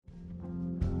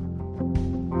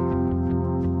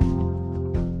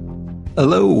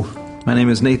Hello, my name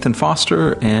is Nathan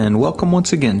Foster, and welcome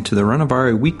once again to the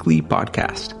Renovare Weekly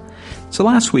Podcast. So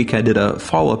last week I did a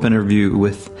follow-up interview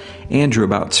with Andrew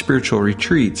about spiritual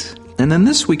retreats, and then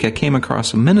this week I came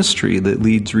across a ministry that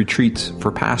leads retreats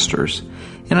for pastors,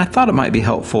 and I thought it might be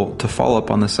helpful to follow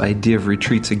up on this idea of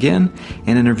retreats again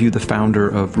and interview the founder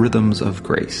of Rhythms of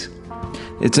Grace.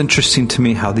 It's interesting to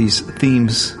me how these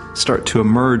themes start to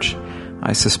emerge.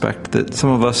 I suspect that some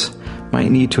of us might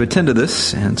need to attend to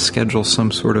this and schedule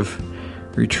some sort of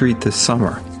retreat this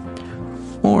summer.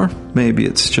 Or maybe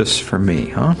it's just for me,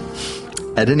 huh?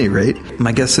 At any rate,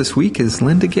 my guest this week is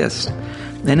Linda Gist.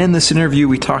 And in this interview,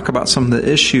 we talk about some of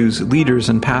the issues leaders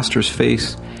and pastors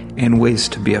face and ways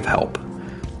to be of help.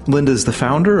 Linda is the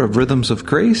founder of Rhythms of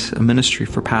Grace, a ministry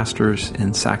for pastors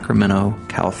in Sacramento,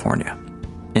 California.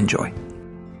 Enjoy.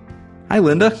 Hi,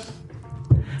 Linda.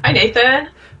 Hi, Nathan.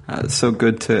 It's so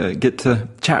good to get to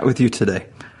chat with you today.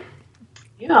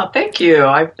 Yeah, thank you.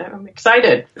 I'm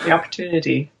excited for the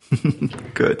opportunity.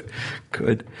 Good.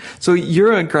 So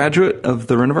you're a graduate of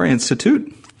the Renovare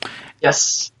Institute?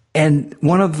 Yes. And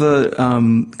one of the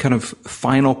kind of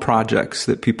final projects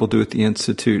that people do at the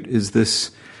Institute is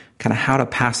this kind of how to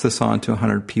pass this on to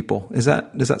 100 people. Does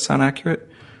that sound accurate?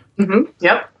 Mm-hmm.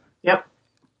 Yep.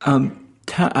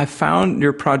 I found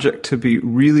your project to be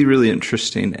really, really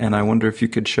interesting, and I wonder if you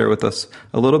could share with us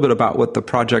a little bit about what the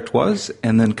project was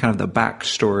and then kind of the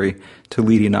backstory to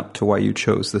leading up to why you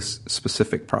chose this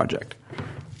specific project.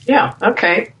 Yeah,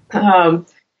 okay.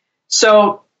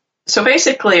 So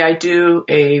basically I do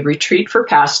a retreat for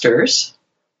pastors,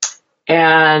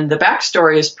 and the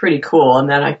backstory is pretty cool, and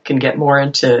then I can get more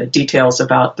into details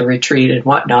about the retreat and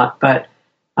whatnot, but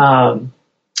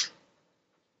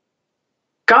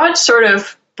God sort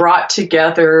of brought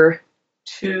together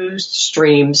two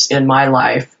streams in my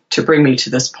life to bring me to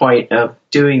this point of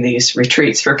doing these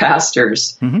retreats for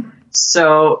pastors. Mm-hmm.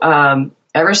 So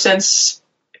ever since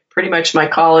pretty much my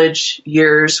college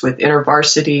years with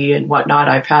InterVarsity and whatnot,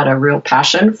 I've had a real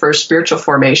passion for spiritual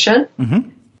formation.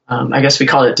 Mm-hmm. I guess we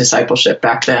called it discipleship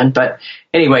back then. But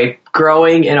anyway,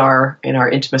 growing in our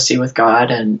intimacy with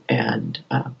God and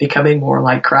becoming more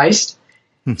like Christ.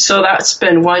 So that's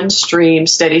been one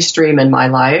steady stream in my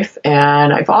life.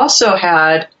 And I've also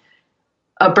had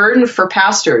a burden for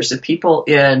pastors, the people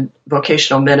in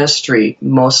vocational ministry,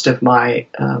 most of my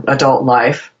adult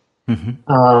life.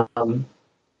 Mm-hmm.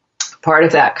 Part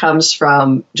of that comes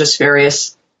from just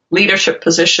various leadership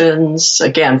positions,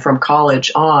 again, from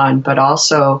college on, but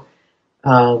also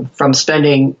from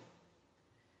spending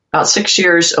about 6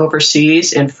 years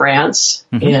overseas in France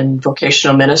in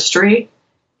vocational ministry,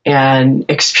 and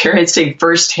experiencing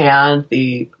firsthand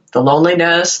the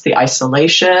loneliness, the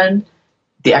isolation,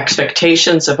 the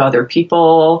expectations of other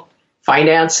people,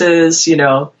 finances,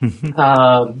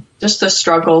 just the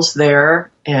struggles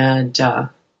there, and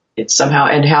it somehow,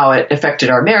 and how it affected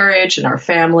our marriage and our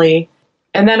family.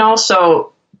 And then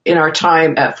also in our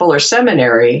time at Fuller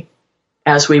Seminary,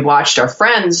 as we watched our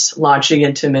friends launching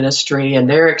into ministry and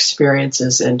their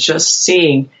experiences, and just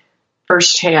seeing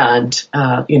firsthand,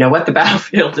 what the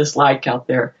battlefield is like out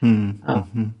there.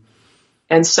 Mm-hmm.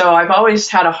 And so I've always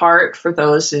had a heart for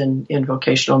those in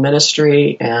vocational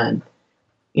ministry, and,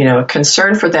 a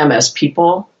concern for them as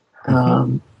people,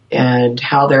 and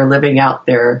how they're living out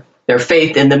their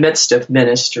faith in the midst of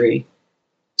ministry.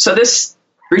 So this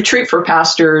retreat for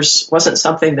pastors wasn't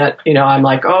something that, I'm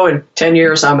like, in 10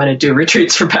 years I'm going to do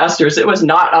retreats for pastors. It was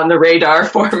not on the radar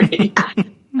for me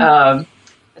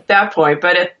at that point.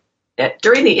 But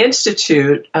during the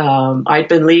Institute, I'd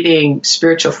been leading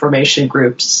spiritual formation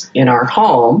groups in our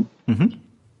home,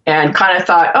 and kind of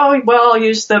thought, I'll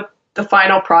use the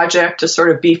final project to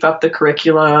sort of beef up the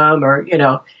curriculum, or,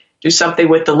 do something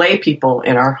with the lay people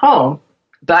in our home.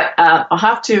 But I'll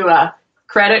have to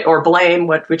credit or blame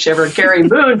whichever Gary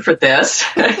Moon for this,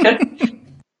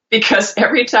 because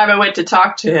every time I went to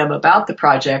talk to him about the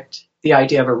project, the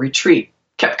idea of a retreat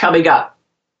kept coming up.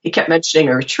 He kept mentioning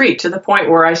a retreat, to the point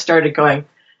where I started going,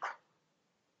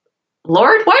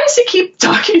 Lord, why does he keep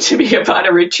talking to me about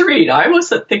a retreat? I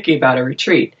wasn't thinking about a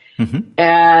retreat. Mm-hmm.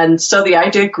 And so the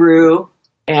idea grew,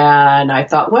 and I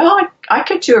thought, I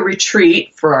could do a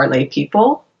retreat for our lay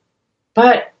people,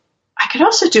 but I could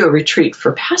also do a retreat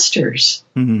for pastors,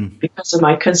 because of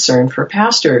my concern for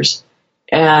pastors.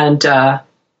 And a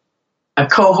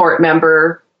cohort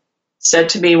member said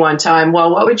to me one time,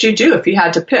 what would you do if you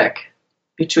had to pick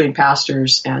between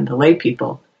pastors and the lay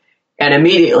people? And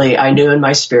immediately I knew in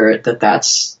my spirit that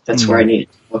that's where I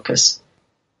needed to focus.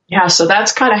 Yeah, so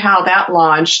that's kind of how that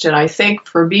launched. And I think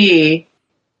for me,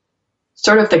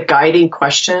 sort of the guiding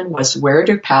question was, where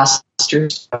do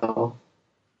pastors go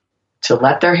to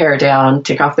let their hair down,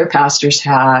 take off their pastor's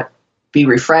hat, be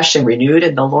refreshed and renewed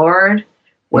in the Lord?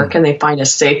 Where can they find a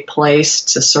safe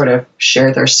place to sort of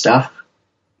share their stuff,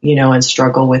 and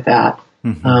struggle with that?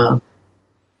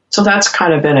 So that's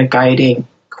kind of been a guiding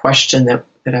question that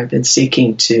I've been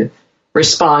seeking to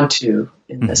respond to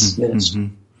in this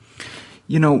ministry.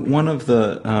 One of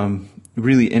the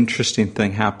really interesting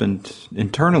thing happened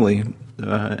internally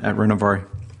at Renovar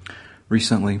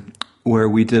recently, where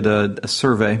we did a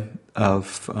survey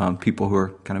of people who are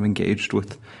kind of engaged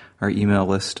with our email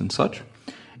list and such.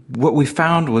 What we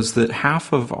found was that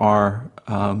half of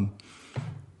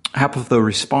the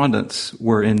respondents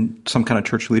were in some kind of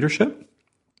church leadership,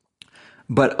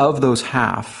 but of those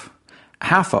half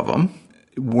of them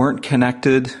weren't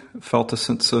connected, felt a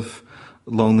sense of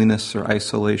loneliness or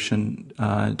isolation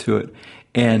to it.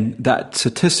 And that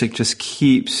statistic just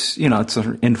keeps, it's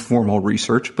an informal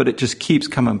research, but it just keeps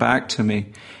coming back to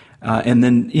me. And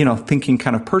then, thinking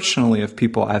kind of personally of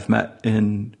people I've met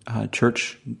in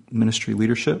church ministry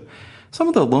leadership, some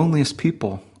of the loneliest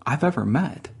people I've ever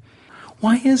met.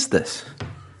 Why is this?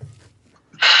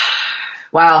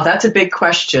 Wow, that's a big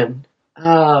question.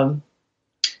 Personal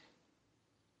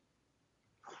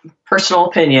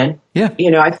opinion. Yeah.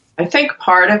 I think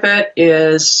part of it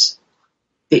is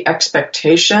the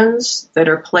expectations that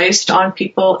are placed on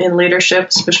people in leadership,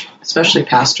 especially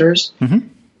pastors,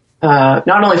 not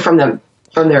only from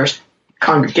their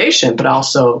congregation, but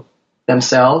also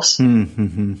themselves.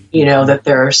 That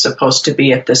they're supposed to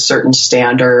be at this certain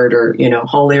standard, or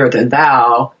holier than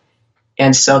thou,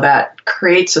 and so that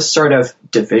creates a sort of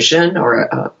division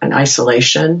or an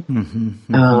isolation.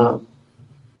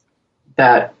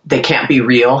 That they can't be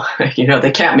real,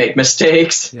 they can't make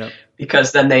mistakes,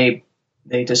 because then they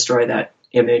destroy that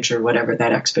image or whatever,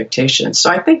 that expectation. So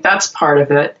I think that's part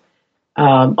of it.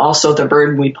 Also the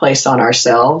burden we place on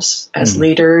ourselves as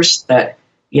leaders that,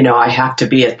 I have to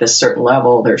be at this certain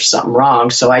level, there's something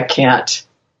wrong, so I can't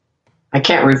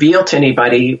reveal to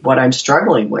anybody what I'm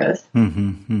struggling with.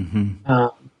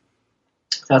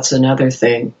 That's another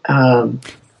thing.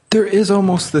 There is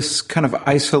almost this kind of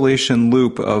isolation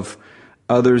loop of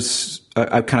others.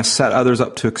 I've kind of set others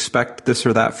up to expect this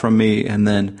or that from me, and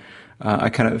then I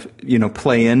kind of,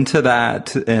 play into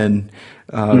that, and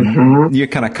you're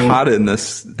kind of caught in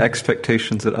this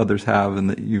expectations that others have, and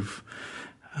that you've,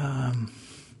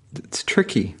 it's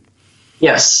tricky.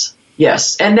 Yes.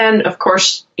 And then, of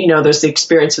course, there's the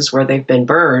experiences where they've been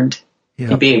burned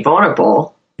and being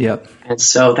vulnerable. And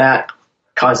so that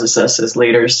causes us as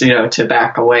leaders, to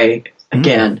back away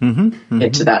again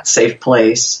into that safe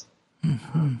place.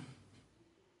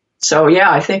 So,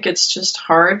 I think it's just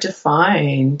hard to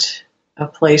find a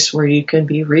place where you can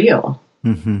be real.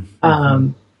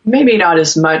 Maybe not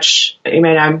as much.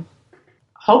 I'm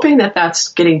hoping that that's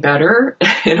getting better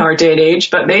in our day and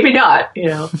age, but maybe not,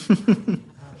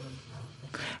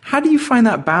 How do you find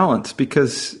that balance?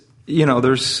 Because,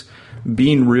 there's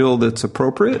being real that's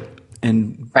appropriate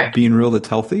and being real that's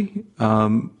healthy.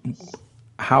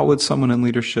 How would someone in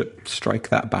leadership strike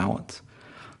that balance?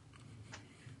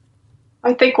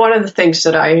 I think one of the things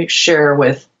that I share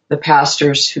with the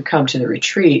pastors who come to the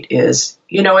retreat is,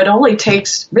 it only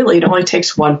takes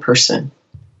one person.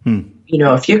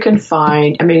 If you can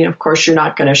find, of course, you're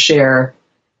not going to share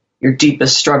your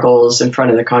deepest struggles in front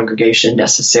of the congregation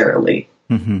necessarily.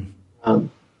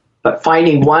 But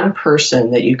finding one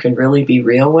person that you can really be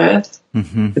real with,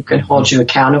 who can hold you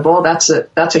accountable, that's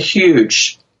a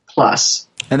huge plus.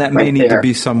 And that may need to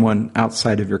be someone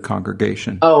outside of your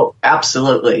congregation. Oh,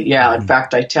 absolutely. Yeah. In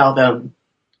fact, I tell them,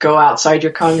 go outside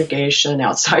your congregation,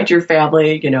 outside your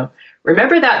family.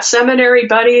 Remember that seminary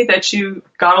buddy that you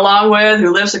got along with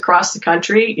who lives across the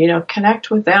country?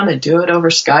 Connect with them and do it over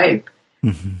Skype.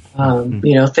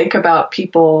 Think about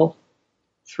people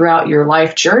throughout your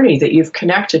life journey that you've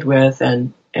connected with,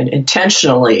 and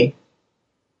intentionally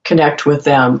connect with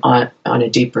them on a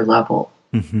deeper level.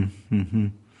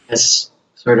 As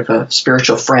sort of a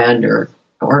spiritual friend or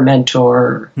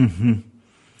mentor.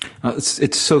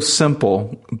 It's so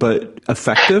simple, but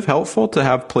effective, helpful to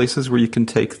have places where you can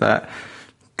take that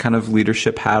kind of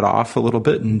leadership hat off a little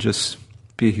bit and just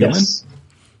be a human.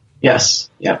 Yes.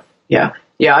 Yeah.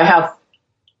 I have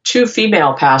 2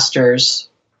 female pastors.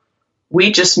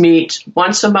 We just meet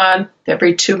once a month,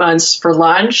 every 2 months for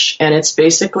lunch, and it's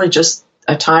basically just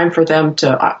a time for them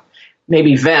to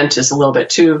maybe vent is a little bit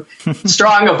too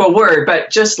strong of a word, but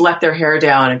just let their hair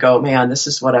down and go, man, this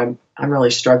is what I'm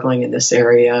really struggling in this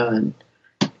area.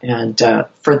 And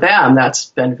for them, that's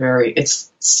been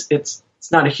it's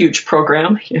not a huge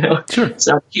program, Sure. It's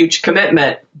not a huge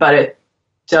commitment, but it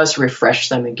does refresh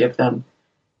them and give them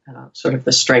sort of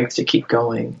the strength to keep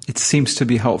going. It seems to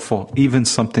be helpful, even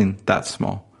something that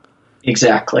small.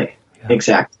 Exactly. Yeah.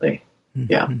 Exactly.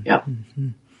 Mm-hmm. Yeah. Yeah. Mm-hmm.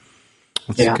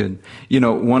 That's good.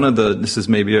 This is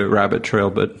maybe a rabbit trail,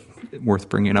 but worth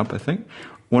bringing up, I think.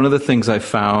 One of the things I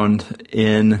found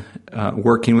in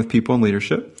working with people in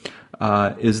leadership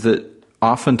is that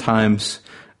oftentimes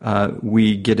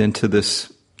we get into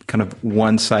this kind of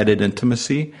one-sided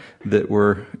intimacy that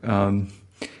we're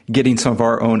getting some of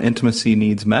our own intimacy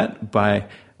needs met by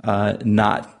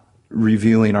not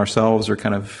revealing ourselves or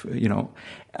kind of,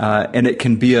 and it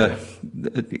can be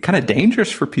kind of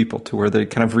dangerous for people to where they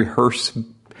kind of rehearse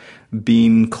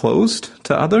being closed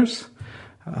to others.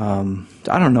 I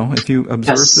don't know if you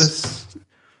observe this.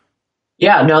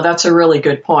 Yeah, no, that's a really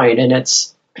good point. And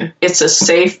it's a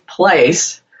safe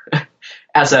place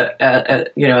as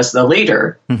as the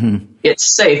leader. Mm-hmm. It's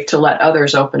safe to let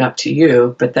others open up to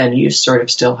you, but then you sort of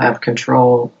still have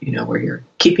control, where you're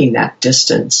keeping that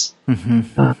distance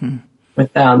with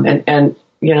them. And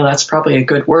that's probably a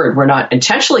good word. We're not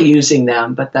intentionally using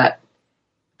them, but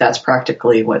that's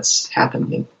practically what's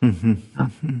happening.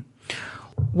 Mm-hmm.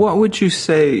 What would you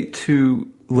say to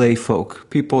lay folk,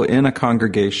 people in a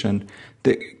congregation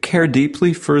that care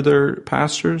deeply for their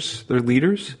pastors, their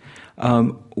leaders?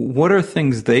 What are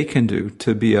things they can do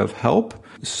to be of help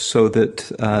so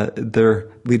that their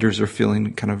leaders are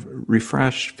feeling kind of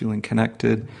refreshed, feeling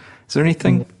connected? Is there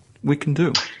anything we can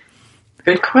do?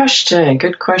 Good question.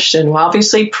 Good question. Well,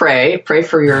 obviously pray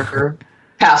for your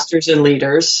pastors and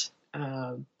leaders.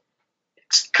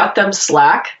 Cut them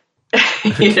slack.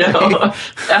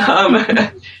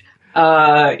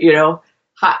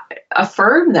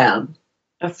 Affirm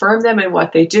them in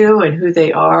what they do and who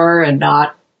they are, and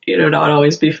not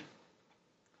always be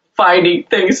finding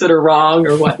things that are wrong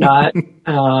or whatnot.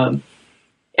 And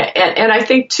I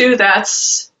think too,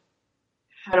 that's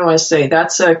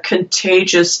a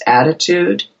contagious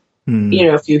attitude.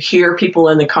 If you hear people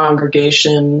in the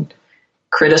congregation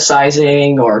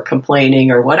criticizing or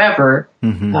complaining or whatever,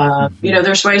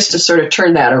 there's ways to sort of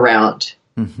turn that around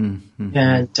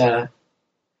and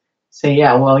say,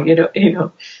 yeah, well,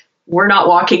 we're not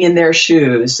walking in their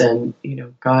shoes, and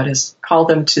God has called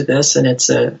them to this, and it's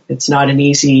not an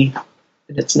easy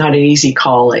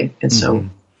calling, and so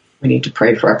we need to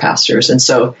pray for our pastors, and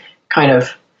so kind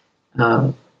of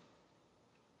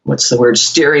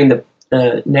steering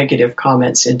the negative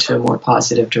comments into a more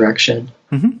positive direction.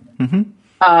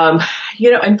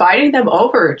 Inviting them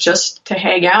over just to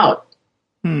hang out,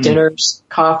 dinners,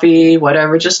 coffee,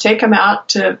 whatever. Just take them out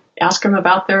to ask them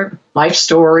about their life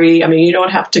story. I mean, you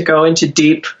don't have to go into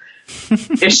deep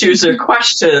issues or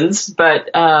questions, but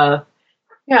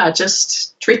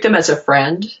just treat them as a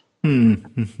friend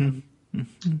and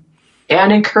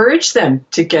encourage them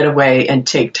to get away and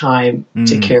take time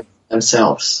to care for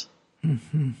themselves.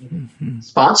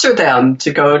 Sponsor them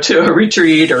to go to a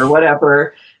retreat or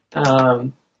whatever.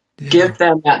 Give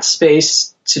them that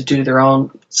space to do their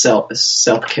own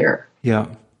self-care. Yeah.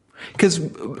 Because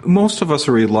most of us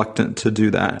are reluctant to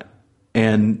do that.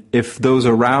 And if those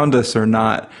around us are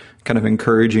not kind of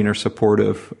encouraging or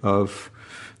supportive of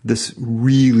this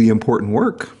really important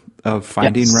work of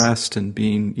finding rest and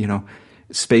being,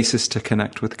 spaces to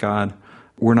connect with God,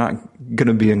 we're not going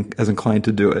to be as inclined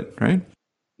to do it, right?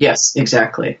 Yes,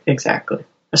 exactly.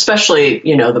 Especially,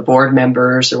 the board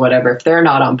members or whatever, if they're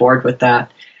not on board with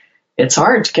that, it's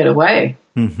hard to get away.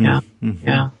 Yeah.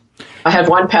 I had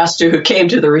one pastor who came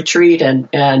to the retreat and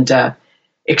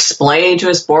explained to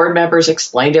his board members,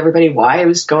 explained to everybody why he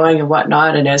was going and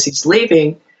whatnot. And as he's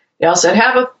leaving, they all said,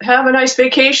 have a nice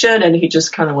vacation. And he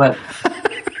just kind of went,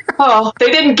 oh,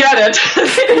 they didn't get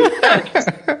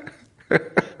it.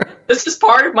 This is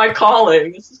part of my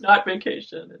calling. This is not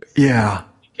vacation. It's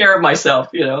care of myself,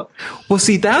 Well,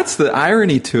 see, that's the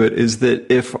irony to it, is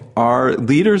that if our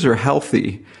leaders are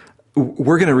healthy,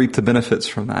 we're going to reap the benefits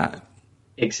from that.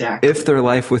 Exactly. If their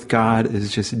life with God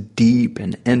is just deep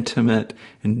and intimate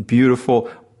and beautiful,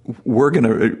 we're going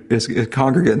to, as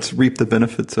congregants, reap the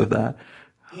benefits of that.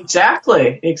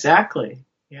 Exactly.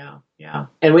 Yeah.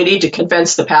 And we need to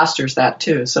convince the pastors that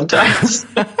too sometimes.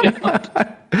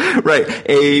 Right.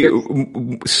 A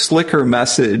slicker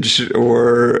message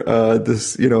or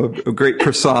this, a great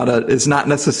persona is not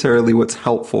necessarily what's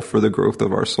helpful for the growth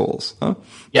of our souls. Huh?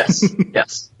 Yes.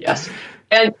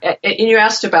 And you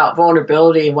asked about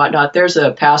vulnerability and whatnot. There's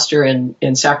a pastor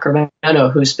in Sacramento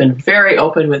who's been very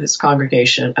open with his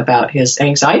congregation about his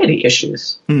anxiety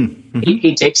issues.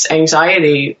 He takes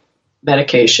anxiety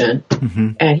medication,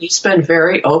 and he's been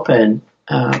very open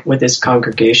with his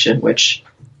congregation, which,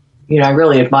 I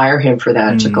really admire him for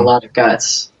that. It took a lot of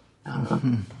guts.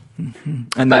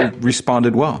 And they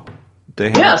responded well. They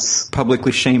had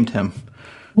publicly shamed him.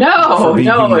 No.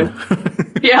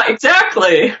 Yeah,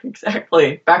 exactly.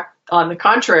 Back on the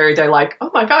contrary, they're like,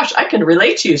 oh my gosh, I can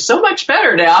relate to you so much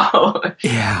better now.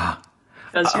 Yeah.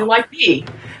 Because you're like me.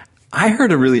 I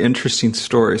heard a really interesting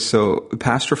story. So a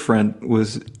pastor friend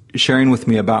was sharing with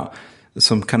me about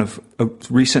some kind of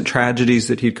recent tragedies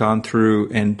that he'd gone through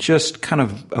and just kind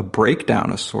of a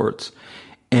breakdown of sorts.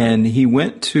 And he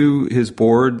went to his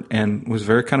board and was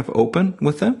very kind of open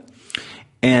with them.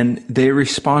 And they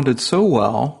responded so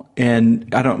well.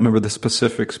 And I don't remember the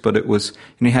specifics, but it was,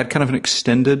 and he had kind of an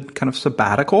extended kind of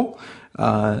sabbatical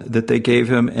that they gave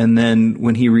him. And then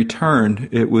when he returned,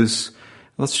 it was,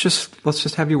 let's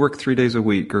just have you work 3 days a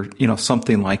week or,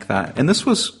 something like that. And this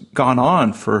was gone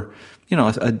on for, a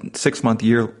 6-month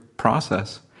year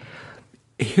process.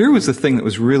 Here was the thing that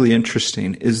was really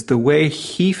interesting is the way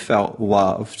he felt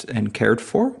loved and cared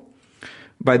for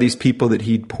by these people that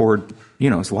he'd poured,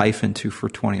 his life into for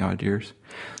 20 odd years.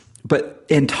 But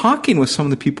in talking with some of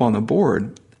the people on the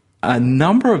board, a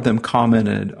number of them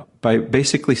commented by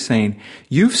basically saying,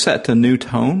 you've set a new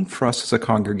tone for us as a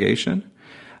congregation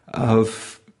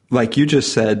of, like you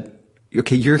just said,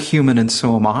 okay, you're human and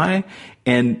so am I.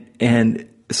 And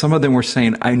some of them were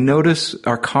saying, I notice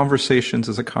our conversations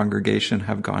as a congregation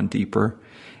have gone deeper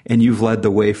and you've led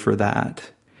the way for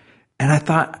that. And I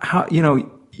thought, how,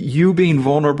 you being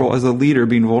vulnerable as a leader,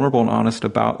 being vulnerable and honest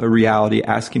about the reality,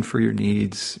 asking for your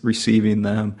needs, receiving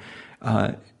them,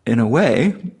 in a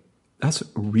way, that's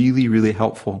really, really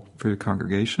helpful for your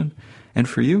congregation and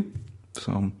for you.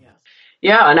 So,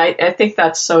 yeah, and I think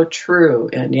that's so true,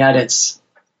 and yet it's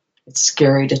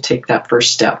scary to take that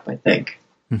first step, I think.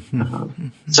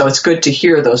 So it's good to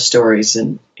hear those stories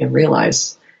and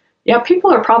realize,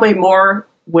 people are probably more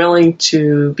willing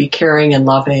to be caring and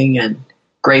loving and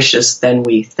gracious than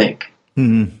we think.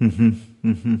 And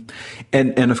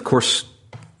of course,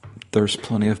 there's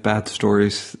plenty of bad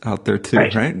stories out there too,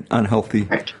 right? Unhealthy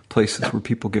places where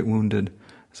people get wounded.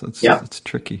 So it's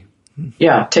tricky.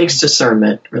 Yeah, it takes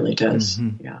discernment, really does.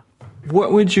 Yeah.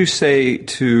 What would you say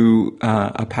to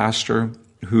a pastor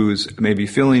who's maybe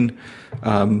feeling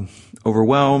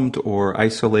overwhelmed or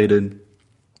isolated?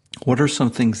 What are some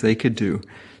things they could do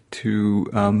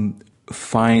to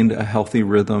find a healthy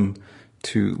rhythm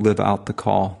to live out the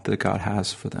call that God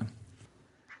has for them?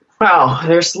 Wow,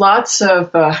 there's lots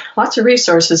of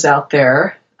resources out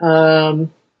there.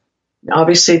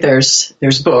 Obviously, there's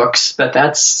books, but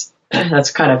that's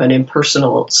kind of an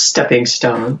impersonal stepping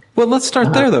stone. Well, let's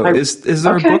start there, though. Is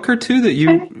there a book or two that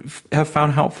you have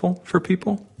found helpful for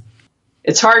people?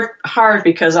 It's hard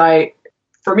because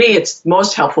for me, it's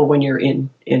most helpful when you're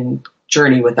in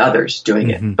journey with others doing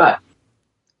it. But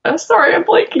I'm sorry, I'm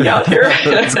blanking out here.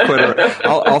 That's quite all right.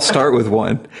 I'll start with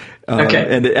one.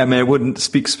 And I wouldn't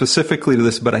speak specifically to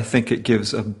this, but I think it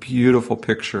gives a beautiful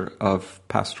picture of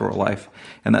pastoral life.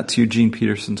 And that's Eugene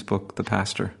Peterson's book, The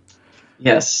Pastor.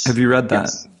 Yes. Have you read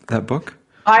that book?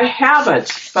 I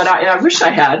haven't, but I wish I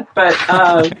had.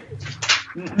 But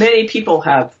many people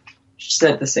have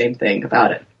said the same thing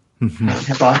about it.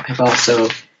 Have also,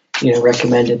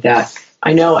 recommended that.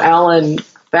 I know Alan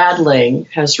Badling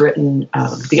has written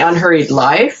The Unhurried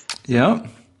Life. Yeah.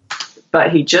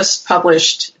 But he just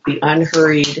published The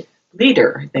Unhurried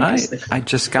Leader, I think. I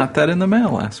just got that in the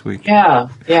mail last week.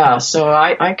 Yeah. So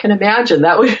I can imagine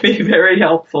that would be very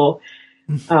helpful.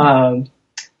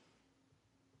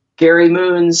 Gary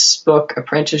Moon's book,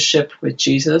 Apprenticeship with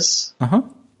Jesus,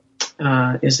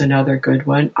 is another good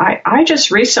one. I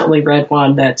just recently read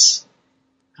one that's,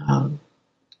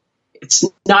 it's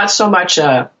not so much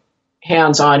a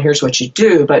hands-on, here's what you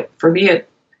do, but for me it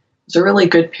was a really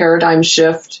good paradigm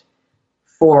shift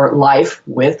for life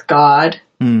with God,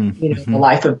 the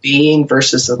life of being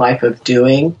versus the life of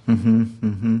doing.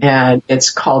 And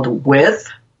it's called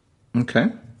With.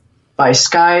 Okay. By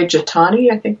Skye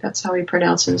Jethani, I think that's how he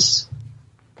pronounces.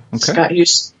 Okay. Scott,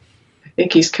 I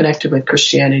think he's connected with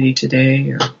Christianity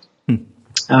Today.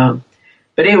 But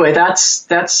anyway,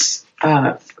 that's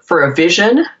for a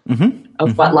vision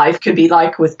of what life could be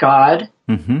like with God.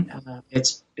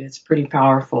 It's pretty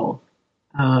powerful.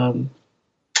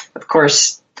 Of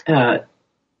course,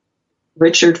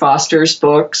 Richard Foster's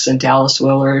books and Dallas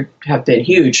Willard have been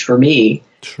huge for me.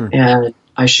 Sure. And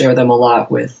I share them a lot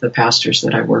with the pastors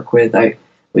that I work with.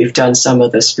 We've done some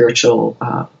of the spiritual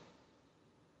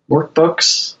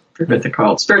workbooks, I forget what they're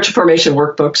called, spiritual formation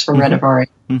workbooks from Renovare.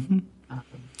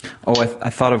 I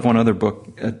thought of one other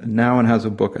book. Nouwen has a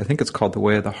book, I think it's called The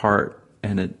Way of the Heart,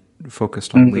 and it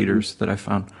focused on leaders that I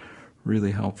found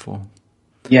really helpful.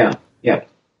 Yeah.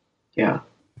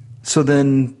 So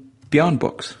then, beyond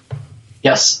books.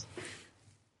 Yes.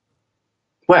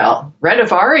 Well,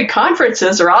 Renovari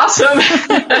conferences are awesome.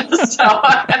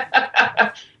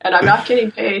 And I'm not getting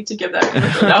paid to give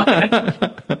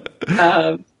that.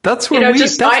 No. That's where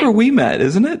where we met,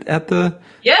 isn't it? At the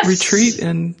retreat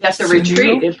at the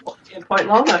retreat in Point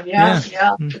Loma. Yeah.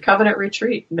 The Covenant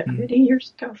retreat many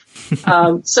years ago.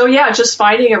 Just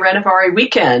finding a Renovari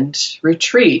weekend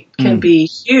retreat can be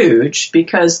huge,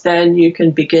 because then you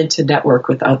can begin to network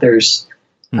with others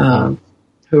who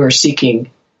are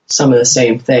seeking some of the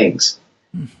same things.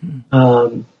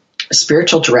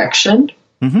 Spiritual direction.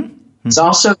 It's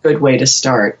also a good way to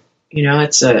start.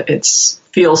 It's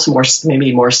feels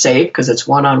maybe more safe because it's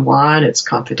one-on-one, it's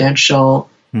confidential.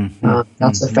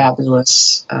 That's a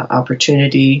fabulous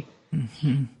opportunity.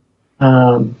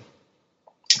 Of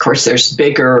course, there's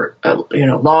bigger,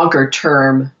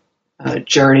 longer-term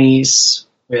journeys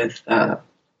with the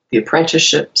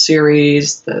apprenticeship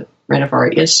series, the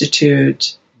Renovari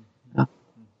Institute.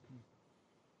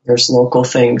 There's local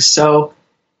things. So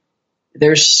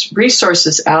there's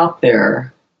resources out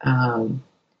there. And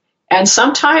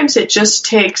sometimes it just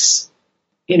takes,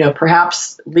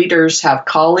 perhaps leaders have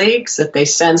colleagues that they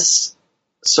sense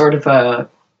sort of a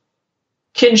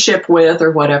kinship with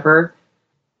or whatever,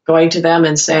 going to them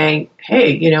and saying,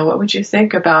 hey, what would you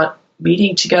think about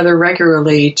meeting together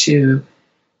regularly to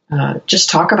just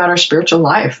talk about our spiritual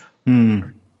life,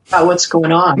 about what's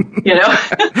going on,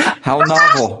 How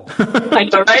novel. I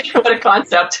know, right? What a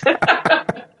concept.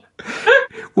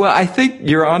 Well, I think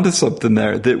you're onto something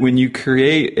there, that when you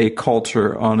create a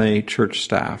culture on a church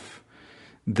staff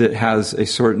that has a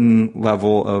certain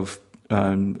level of,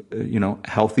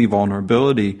 healthy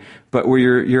vulnerability, but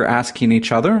where you're asking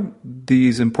each other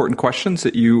these important questions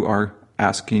that you are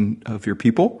asking of your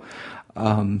people,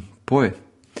 boy,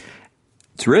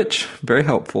 it's rich, very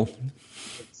helpful.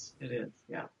 It is,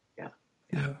 yeah.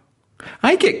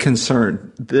 I get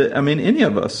concerned that, any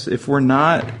of us, if we're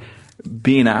not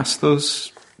being asked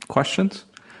those questions,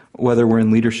 whether we're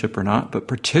in leadership or not, but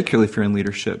particularly if you're in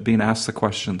leadership, being asked the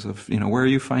questions of, where are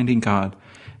you finding God,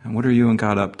 and what are you and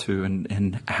God up to,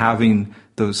 and having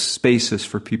those spaces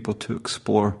for people to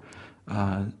explore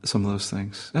some of those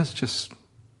things. That's just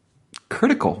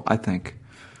critical, I think.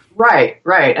 Right.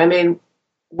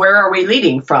 Where are we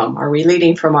leading from? Are we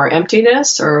leading from our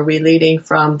emptiness, or are we leading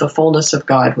from the fullness of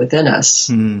God within us?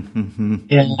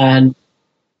 And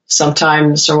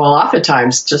sometimes, or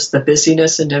oftentimes, just the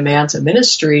busyness and demands of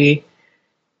ministry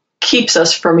keeps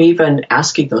us from even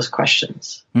asking those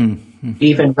questions,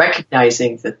 even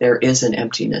recognizing that there is an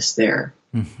emptiness there.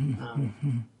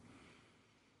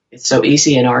 It's so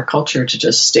easy in our culture to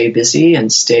just stay busy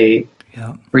and stay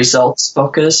results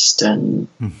focused and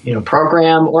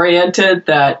program oriented,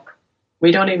 that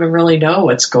we don't even really know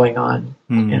what's going on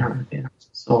in our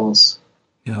souls.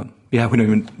 We don't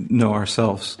even know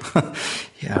ourselves.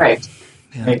 Right.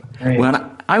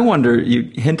 Well, I wonder,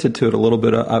 you hinted to it a little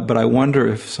bit, but I wonder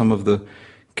if some of the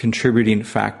contributing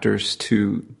factors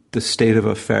to the state of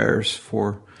affairs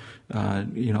for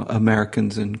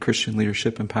Americans in Christian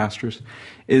leadership and pastors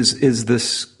is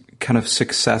this kind of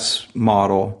success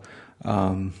model.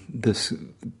 That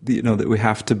we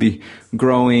have to be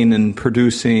growing and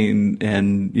producing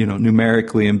and,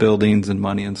 numerically in buildings and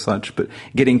money and such, but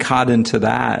getting caught into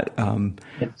that,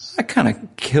 that kind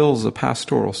of kills a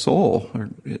pastoral soul, or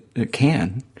it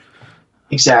can.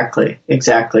 Exactly.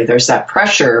 There's that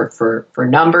pressure for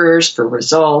numbers, for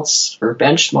results, for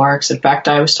benchmarks. In fact,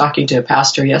 I was talking to a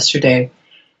pastor yesterday,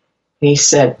 and he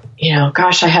said,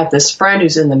 gosh, I have this friend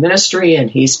who's in the ministry, and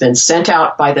he's been sent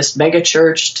out by this mega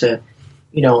church to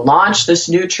launch this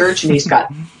new church, and he's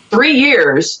got 3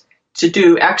 years to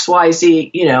do X, Y,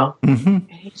 Z, and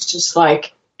he's just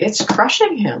like, it's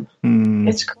crushing him.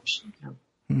 It's crushing him.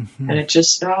 And it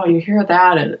just, you hear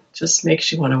that, and it just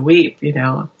makes you want to weep, It's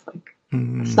like,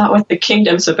 it's not what the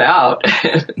kingdom's about.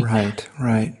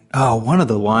 Right. Oh, one of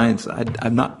the lines,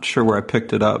 I'm not sure where I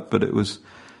picked it up, but it was,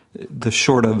 the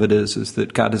short of it is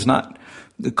that God does not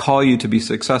call you to be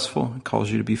successful, He calls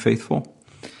you to be faithful.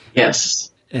 Yes.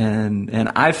 And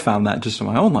I've found that just in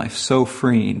my own life so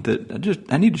freeing, that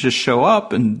I need to just show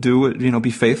up and do it, be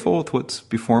faithful with what's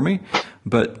before me.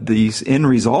 But these end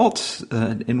results,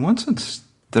 in one sense,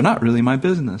 they're not really my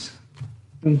business.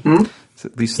 It's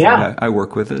at least the way I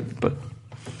work with it. But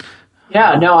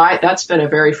that's been a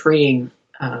very freeing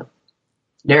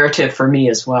narrative for me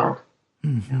as well.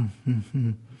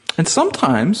 And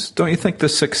sometimes, don't you think the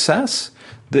success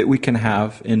that we can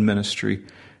have in ministry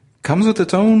comes with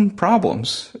its own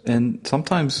problems, and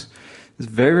sometimes it's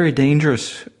very, very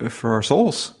dangerous for our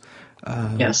souls.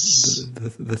 Yes.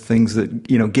 The things that,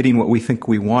 getting what we think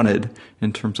we wanted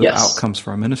in terms of outcomes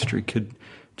for our ministry could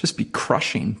just be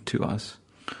crushing to us.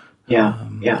 Yeah.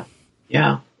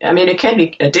 I mean, it can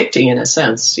be addicting in a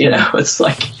sense, it's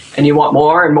like, and you want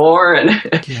more and more, and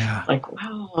like,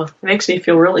 wow, it makes me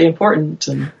feel really important,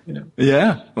 and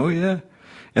Yeah. Oh, yeah.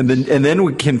 And then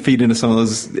we can feed into some of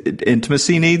those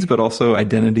intimacy needs, but also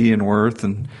identity and worth.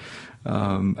 And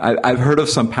I've heard of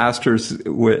some pastors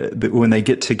when they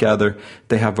get together,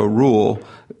 they have a rule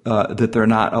that they're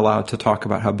not allowed to talk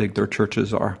about how big their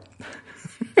churches are.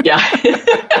 Yeah,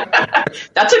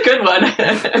 that's a good one.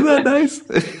 Isn't that nice?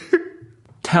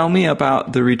 Tell me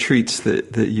about the retreats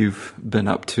that you've been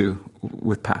up to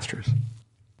with pastors.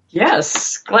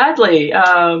 Yes, gladly.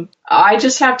 I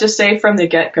just have to say from the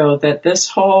get-go that this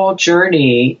whole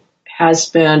journey has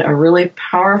been a really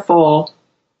powerful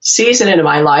season in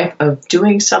my life of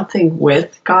doing something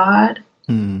with God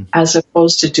as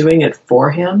opposed to doing it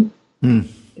for Him,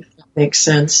 if that makes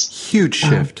sense. Huge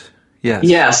shift.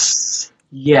 Yes.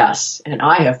 Yes. And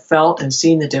I have felt and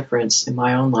seen the difference in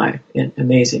my own life in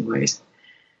amazing ways.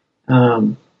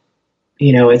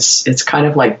 It's kind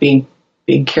of like being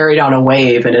carried on a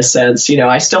wave in a sense.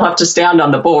 I still have to stand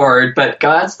on the board, but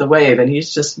God's the wave, and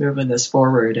He's just moving this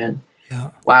forward. And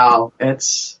wow, and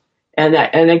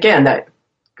again, that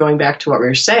going back to what we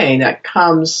were saying, that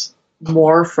comes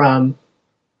more from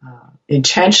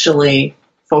intentionally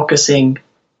focusing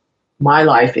my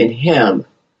life in Him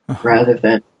rather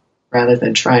than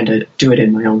trying to do it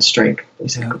in my own strength,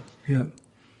 basically. Yeah.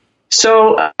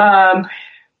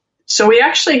 So we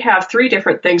actually have 3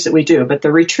 different things that we do, but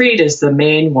the retreat is the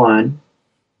main one.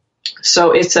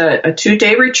 So it's a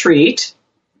 2-day retreat.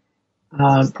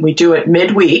 We do it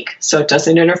midweek, so it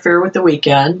doesn't interfere with the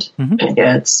weekend. And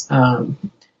it's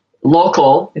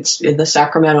local. It's in the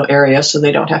Sacramento area, so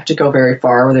they don't have to go very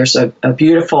far. There's a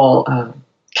beautiful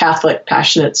Catholic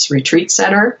Passionates Retreat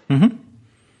Center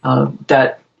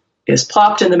that is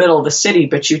plopped in the middle of the city,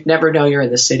 but you'd never know you're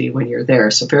in the city when you're there.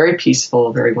 So very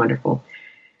peaceful, very wonderful.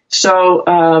 So,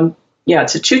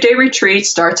 it's a 2-day retreat,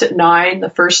 starts at 9 the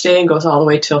first day and goes all the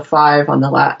way till 5 on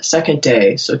the second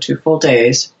day. So 2 full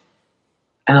days,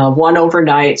 1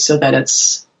 overnight so that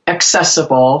it's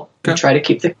accessible. Okay. We try to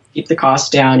keep the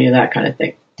cost down, that kind of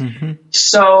thing.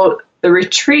 So the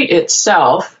retreat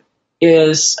itself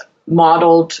is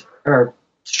modeled or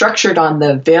structured on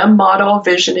the VIM model,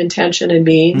 vision, intention, and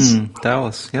means.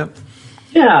 Dallas, yep.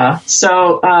 Yeah,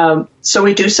 so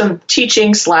we do some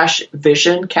teaching /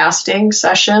 vision casting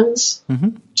sessions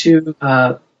to,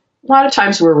 a lot of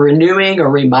times we're renewing or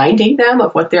reminding them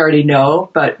of what they already know,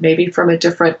 but maybe from a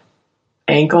different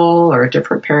angle or a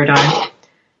different paradigm.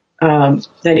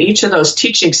 Then each of those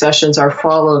teaching sessions are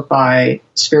followed by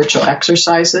spiritual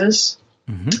exercises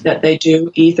that they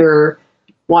do either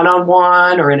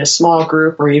one-on-one or in a small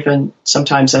group or even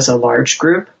sometimes as a large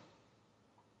group.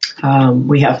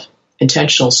 We have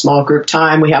intentional small group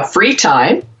time. We have free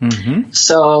time,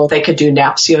 so they could do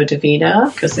Napsio Divina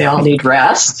because they all need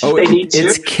rest. Oh, they need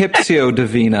it's Kypsio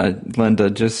Divina, Linda.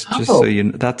 Just so you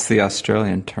know, that's the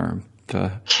Australian term.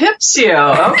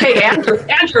 Kypsio. Okay,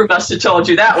 Andrew must have told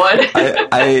you that one.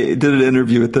 I did an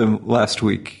interview with them last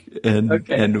week,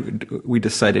 and we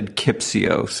decided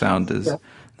Kypsio sound is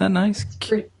that nice.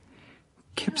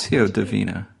 Kypsio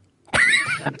Divina.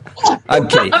 I'm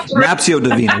kidding. Napsio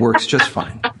Divina works just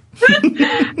fine.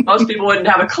 Most people wouldn't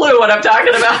have a clue what I'm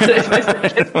talking about.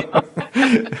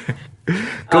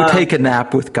 Go take a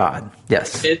nap with God.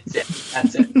 Yes.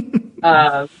 That's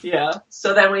it.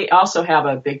 So then we also have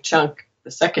a big chunk the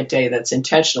second day that's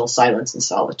intentional silence and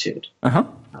solitude.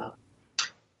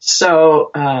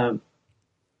 So the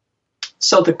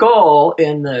goal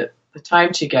in the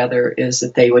time together is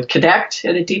that they would connect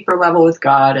at a deeper level with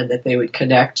God and that they would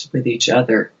connect with each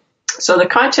other. So the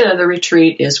content of the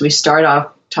retreat is we start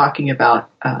off talking about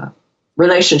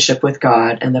relationship with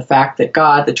God and the fact that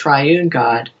God, the triune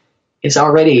God, is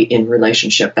already in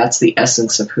relationship. That's the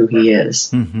essence of who He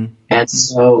is. And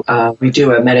so we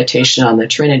do a meditation on the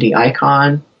Trinity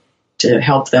icon to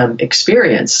help them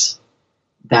experience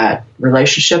that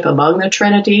relationship among the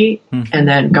Trinity and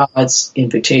then God's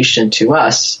invitation to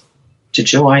us to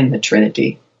join the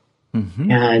Trinity.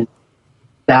 And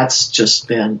that's just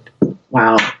been,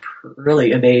 wow,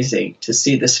 really amazing to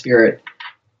see the Spirit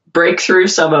break through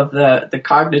some of the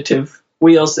cognitive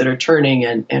wheels that are turning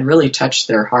and really touch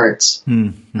their hearts.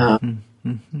 One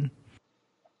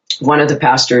of the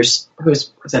pastors who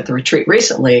was at the retreat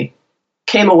recently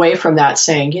came away from that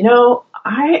saying,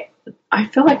 I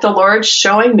feel like the Lord's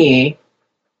showing me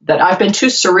that I've been too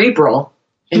cerebral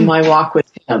in my walk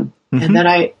with Him and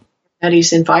that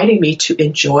He's inviting me to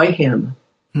enjoy Him.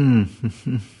 Wow.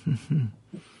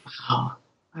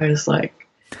 I was like,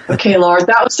 okay, Lord,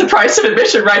 that was the price of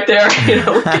admission right there.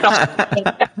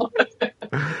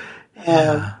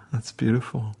 Yeah, that's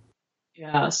beautiful.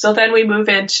 Yeah. So then we move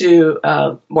into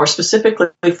more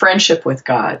specifically friendship with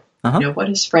God. What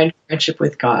is friendship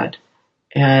with God?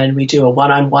 And we do a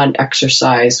one-on-one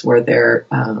exercise where they're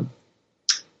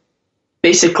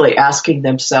basically asking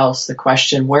themselves the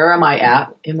question, where am I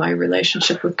at in my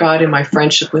relationship with God, in my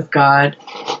friendship with God,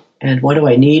 and what do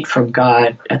I need from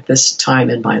God at this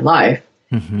time in my life?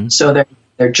 Mm-hmm. So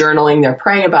they're journaling, they're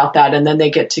praying about that, and then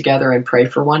they get together and pray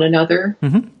for one another,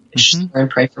 and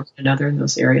pray for one another in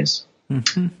those areas.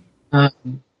 Mm-hmm.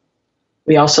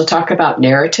 We also talk about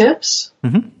narratives.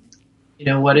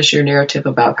 Mm-hmm. What is your narrative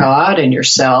about God and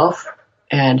yourself,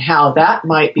 and how that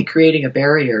might be creating a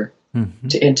barrier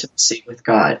to intimacy with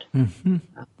God. Mm-hmm.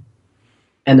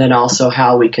 And then also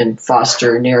how we can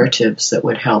foster narratives that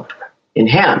would help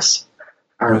enhance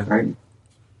our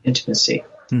intimacy.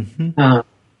 Mm-hmm.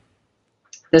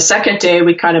 The second day,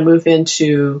 we kind of move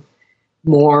into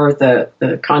more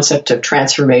the concept of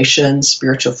transformation,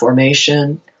 spiritual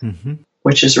formation,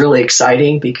 which is really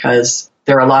exciting because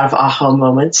there are a lot of aha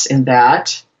moments in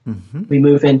that. Mm-hmm. We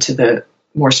move into the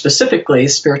more specifically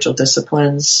spiritual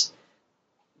disciplines,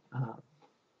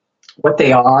 what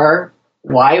they are,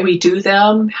 why we do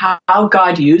them, how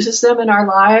God uses them in our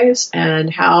lives, and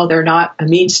how they're not a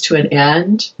means to an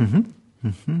end,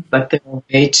 but they're a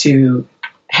way to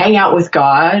hang out with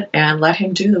God and let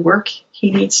Him do the work He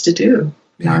needs to do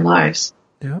in our lives.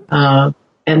 Yeah.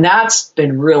 And that's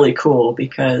been really cool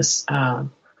because,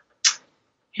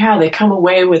 they come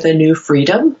away with a new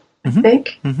freedom, I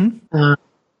think. Mm-hmm.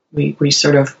 We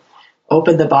sort of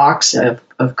open the box of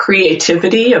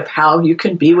creativity, of how you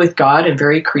can be with God in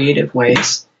very creative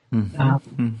ways,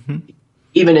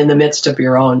 even in the midst of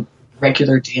your own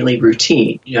regular daily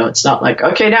routine. It's not like,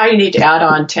 okay, now you need to add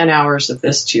on 10 hours of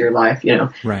this to your life,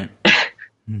 Right.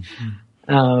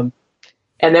 And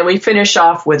then we finish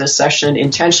off with a session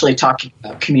intentionally talking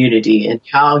about community and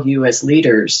how you as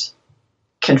leaders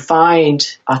can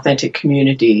find authentic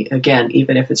community, again,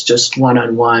 even if it's just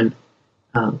one-on-one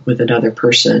with another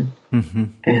person.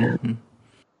 And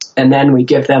then we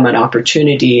give them an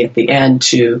opportunity at the end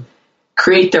to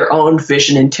create their own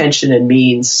vision, intention, and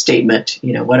means statement.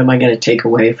 What am I going to take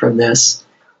away from this?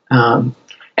 And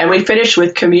we finish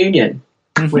with communion,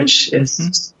 which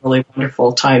is a really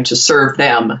wonderful time to serve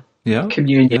them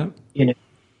communion. Yeah.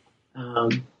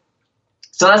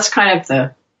 So that's kind of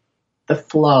the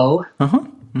flow.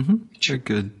 Very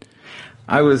good.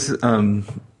 I was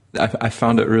I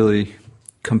found it really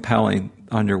compelling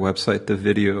on your website, the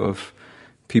video of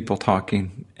people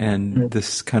talking and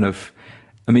this kind of,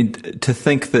 to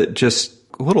think that just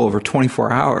a little over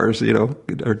 24 hours, or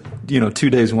 2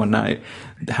 days, 1 night,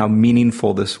 how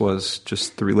meaningful this was,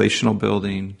 just the relational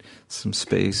building, some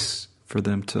space for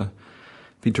them to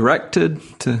be directed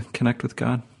to connect with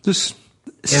God. Just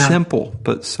simple,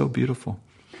 but so beautiful.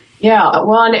 Yeah,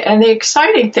 well, and the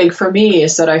exciting thing for me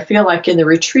is that I feel like in the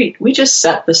retreat, we just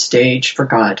set the stage for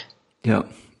God. Yeah.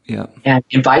 And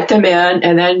invite them in,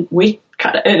 and then we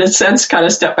kind of, in a sense, kind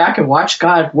of step back and watch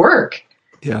God work.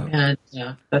 Yeah. And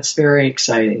that's very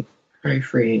exciting, very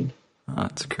freeing. Oh,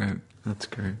 that's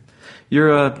great. You're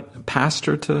a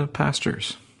pastor to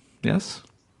pastors, yes?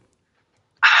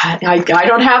 I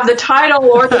don't have the title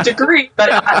or the degree, but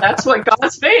that's what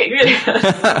God's made.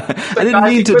 I didn't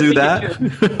mean to do that.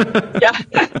 Yeah.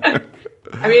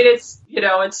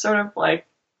 It's sort of like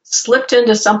slipped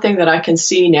into something that I can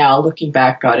see now, looking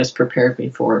back, God has prepared me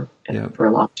for a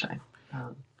long time.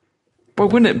 But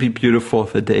wouldn't it be beautiful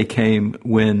if a day came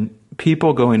when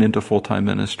people going into full-time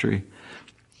ministry,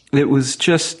 it was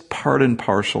just part and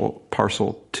parcel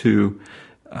to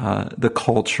the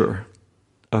culture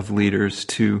of leaders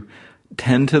to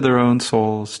tend to their own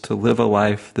souls, to live a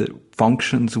life that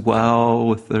functions well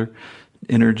with their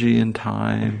energy and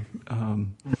time.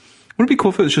 Wouldn't it be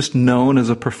cool if it was just known as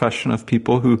a profession of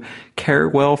people who care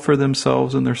well for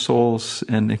themselves and their souls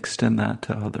and extend that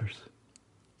to others?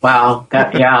 Wow,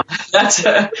 that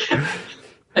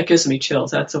gives me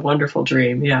chills. That's a wonderful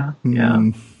dream. Yeah.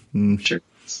 Sure.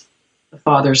 The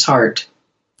Father's heart.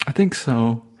 I think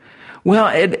so. Well,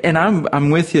 and I'm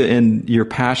with you in your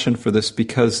passion for this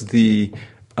because people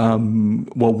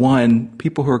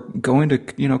who are going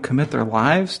to commit their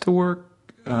lives to work,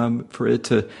 for it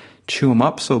to chew them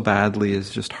up so badly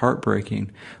is just heartbreaking.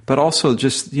 But also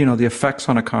just the effects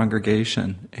on a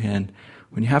congregation, and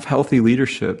when you have healthy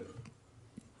leadership,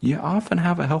 you often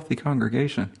have a healthy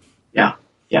congregation. Yeah,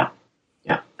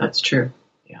 that's true.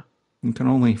 Yeah, you can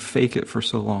only fake it for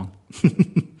so long.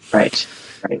 Right.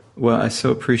 Well, I so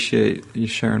appreciate you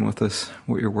sharing with us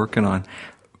what you're working on.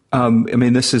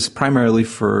 This is primarily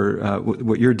for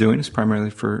what you're doing is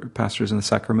primarily for pastors in the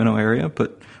Sacramento area,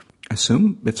 but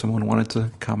assume if someone wanted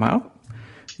to come out,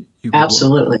 you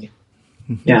absolutely.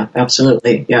 Yeah,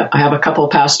 absolutely. Yeah, I have a couple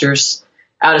of pastors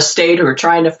out of state who are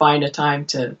trying to find a time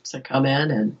to come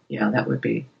in, and yeah, that would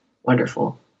be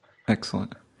wonderful.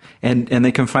 Excellent. And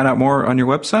they can find out more on your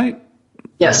website?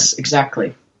 Yes,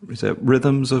 exactly. Is it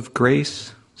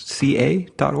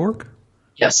rhythmsofgraceca.org?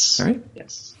 Yes. All right.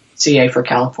 Yes. CA for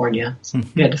California. So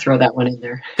you had to throw that one in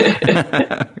there.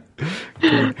 Yeah.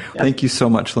 Thank you so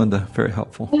much, Linda. Very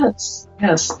helpful. Yes.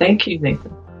 Thank you,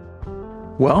 Nathan.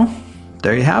 Well,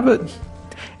 there you have it.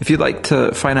 If you'd like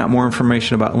to find out more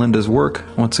information about Linda's work,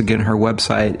 once again, her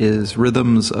website is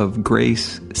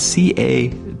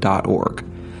rhythmsofgraceca.org.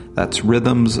 That's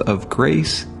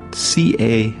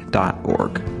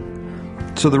rhythmsofgraceca.org.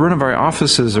 So the Run of Our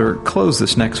offices are closed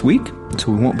this next week,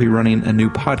 so we won't be running a new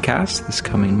podcast this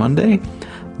coming Monday,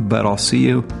 but I'll see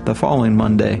you the following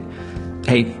Monday.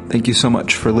 Hey, thank you so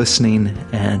much for listening,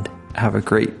 and have a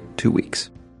great 2 weeks.